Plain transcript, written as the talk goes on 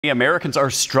Americans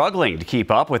are struggling to keep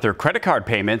up with their credit card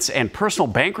payments, and personal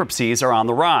bankruptcies are on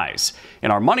the rise. In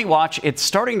our Money Watch, it's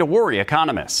starting to worry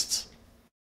economists.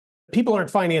 People aren't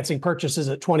financing purchases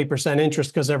at 20%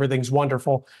 interest because everything's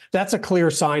wonderful. That's a clear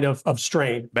sign of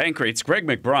strain. Bankrate's Greg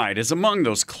McBride is among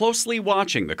those closely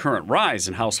watching the current rise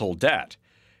in household debt.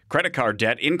 Credit card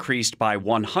debt increased by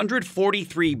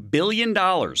 $143 billion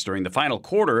during the final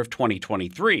quarter of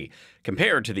 2023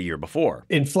 compared to the year before.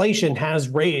 Inflation has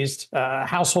raised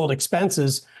household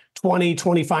expenses 20,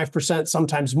 25%,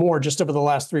 sometimes more just over the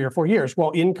last 3 or 4 years.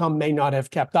 Well, income may not have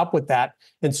kept up with that.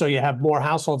 And so you have more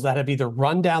households that have either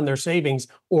run down their savings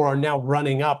or are now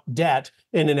running up debt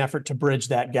in an effort to bridge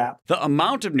that gap. The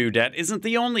amount of new debt isn't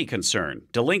the only concern.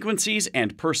 Delinquencies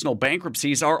and personal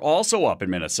bankruptcies are also up in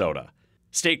Minnesota.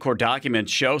 State court documents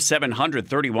show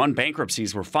 731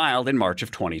 bankruptcies were filed in March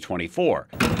of 2024.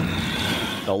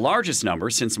 The largest number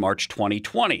since March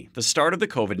 2020, the start of the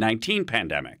COVID-19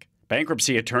 pandemic.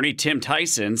 Bankruptcy attorney Tim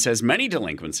Tyson says many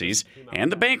delinquencies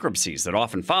and the bankruptcies that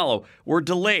often follow were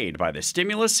delayed by the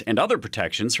stimulus and other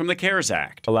protections from the CARES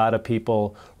Act. A lot of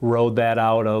people rode that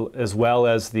out, as well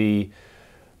as the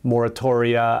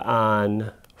moratoria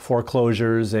on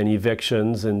foreclosures and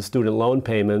evictions and student loan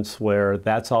payments, where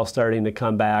that's all starting to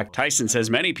come back. Tyson says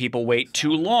many people wait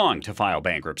too long to file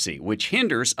bankruptcy, which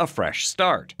hinders a fresh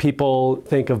start. People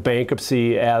think of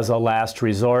bankruptcy as a last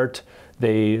resort.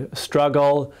 They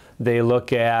struggle.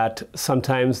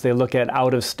 Sometimes they look at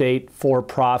out-of-state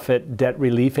for-profit debt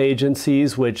relief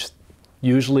agencies, which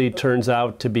usually turns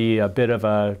out to be a bit of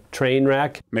a train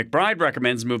wreck. McBride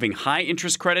recommends moving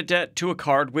high-interest credit debt to a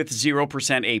card with 0%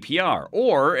 APR,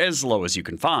 or as low as you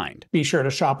can find. Be sure to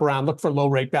shop around, look for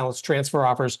low-rate balance transfer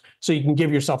offers so you can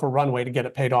give yourself a runway to get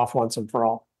it paid off once and for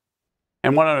all.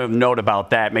 And one other note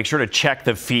about that, make sure to check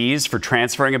the fees for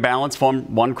transferring a balance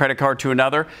from one credit card to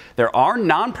another. There are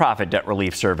nonprofit debt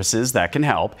relief services that can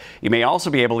help. You may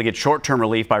also be able to get short-term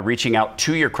relief by reaching out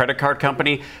to your credit card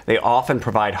company. They often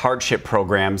provide hardship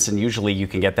programs, and usually you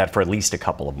can get that for at least a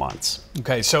couple of months.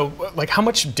 Okay, so how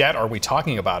much debt are we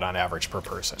talking about on average per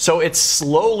person? So it's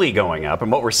slowly going up,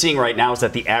 and what we're seeing right now is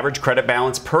that the average credit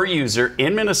balance per user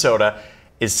in Minnesota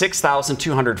is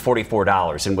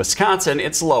 $6,244. In Wisconsin,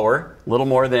 it's lower, a little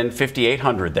more than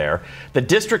 $5,800 there. The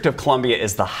District of Columbia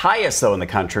is the highest, though, in the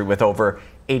country, with over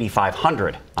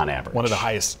 $8,500 on average. One of the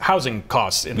highest housing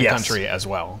costs in the country as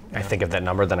well. I think of that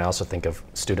number, then I also think of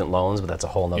student loans, but that's a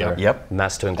whole nother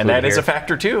mess to include. And that here. is a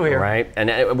factor too here. Right.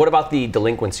 And what about the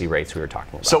delinquency rates we were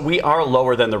talking about? So we are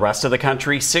lower than the rest of the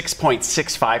country.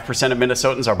 6.65% of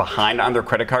Minnesotans are behind on their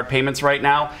credit card payments right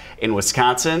now. In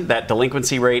Wisconsin, that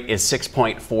delinquency rate is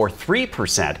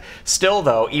 6.43%. Still,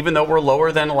 though, even though we're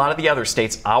lower than a lot of the other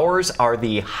states, ours are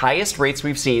the highest rates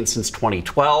we've seen since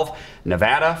 2012.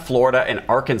 Nevada, Florida, and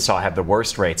Arkansas have the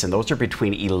worst rates, and those are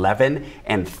between 11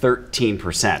 and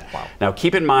 13%. Wow. Now,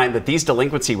 keep in mind that these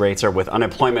delinquency rates are with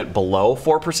unemployment below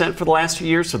 4% for the last few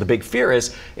years, so the big fear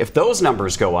is if those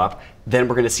numbers go up, then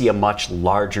we're going to see a much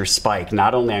larger spike,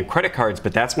 not only on credit cards,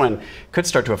 but that's when it could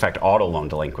start to affect auto loan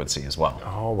delinquency as well.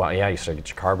 Oh, wow. Yeah, you start to get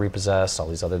your car repossessed, all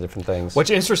these other different things. What's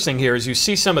interesting here is you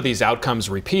see some of these outcomes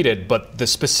repeated, but the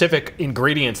specific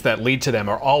ingredients that lead to them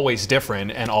are always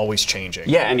different and always changing.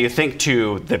 Yeah, and you think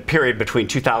to the period between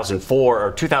 2004,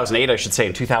 or 2008, I should say,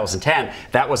 and 2010,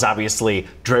 that was obviously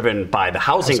driven by the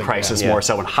housing crisis more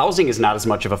so. And housing is not as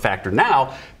much of a factor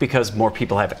now because more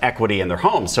people have equity in their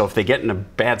homes. So if they get in a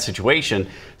bad situation,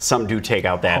 some do take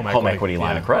out that home equity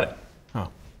line of credit. Oh.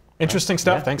 Interesting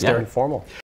stuff. Thanks, Darren. Informal.